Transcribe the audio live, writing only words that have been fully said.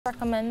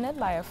Recommended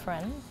by a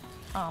friend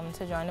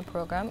to join the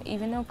program.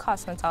 Even though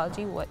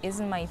cosmetology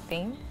isn't my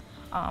thing,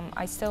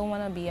 I still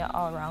want to be an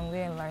all-rounder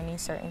and learning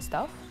certain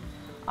stuff.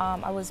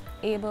 I was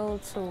able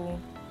to,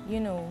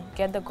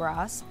 get the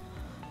grasp,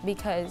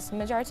 because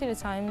majority of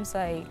the times,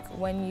 like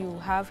when you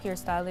have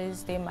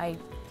hairstylists, they might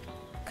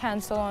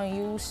cancel on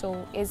you,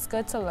 so it's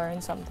good to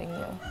learn something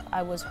new.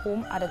 I was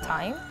home at a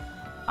time,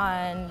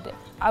 and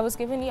I was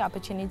given the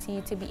opportunity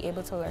to be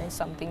able to learn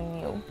something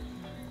new.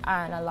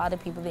 And a lot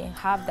of people didn't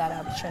have that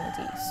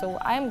opportunity. So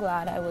I am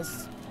glad I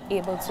was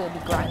able to be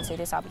granted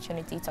this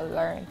opportunity to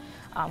learn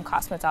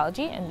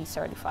cosmetology and be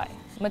certified.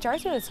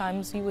 Majority of the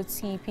times you would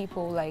see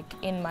people like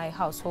in my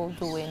household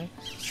doing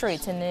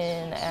straightening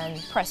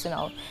and pressing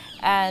out.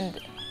 And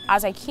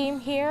as I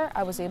came here,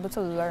 I was able to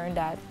learn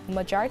that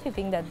majority of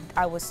the thing that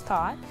I was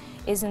taught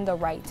isn't the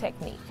right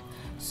technique.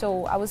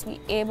 So I was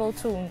able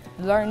to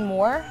learn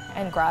more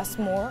and grasp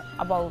more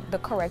about the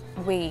correct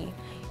way.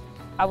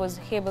 I was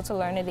able to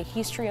learn the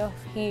history of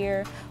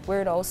hair,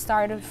 where it all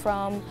started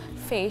from,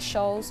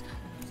 facials.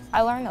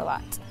 I learned a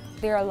lot.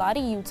 There are a lot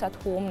of youths at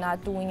home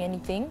not doing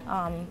anything.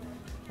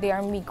 They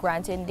aren't being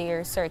granted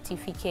their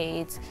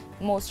certificates.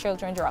 Most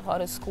children drop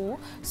out of school.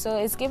 So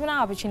it's given an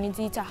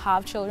opportunity to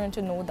have children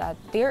to know that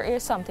there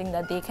is something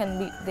that they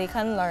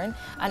can learn,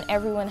 and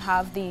everyone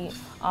have the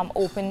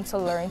open to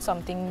learn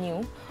something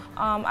new.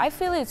 I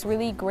feel it's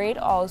really great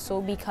also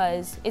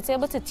because it's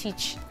able to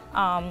teach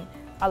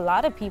a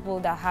lot of people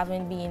that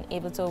haven't been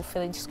able to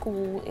finish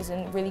school,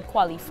 isn't really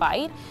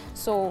qualified.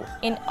 So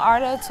in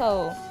order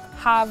to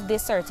have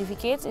this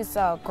certificate, it's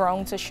a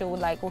ground to show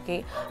like,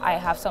 okay, I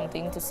have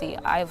something to say,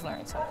 I've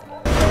learned something.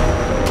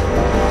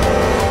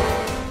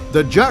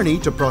 The Journey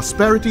to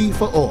Prosperity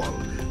for All,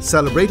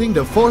 celebrating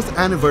the 4th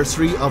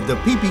anniversary of the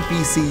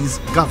PPPC's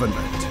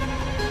government.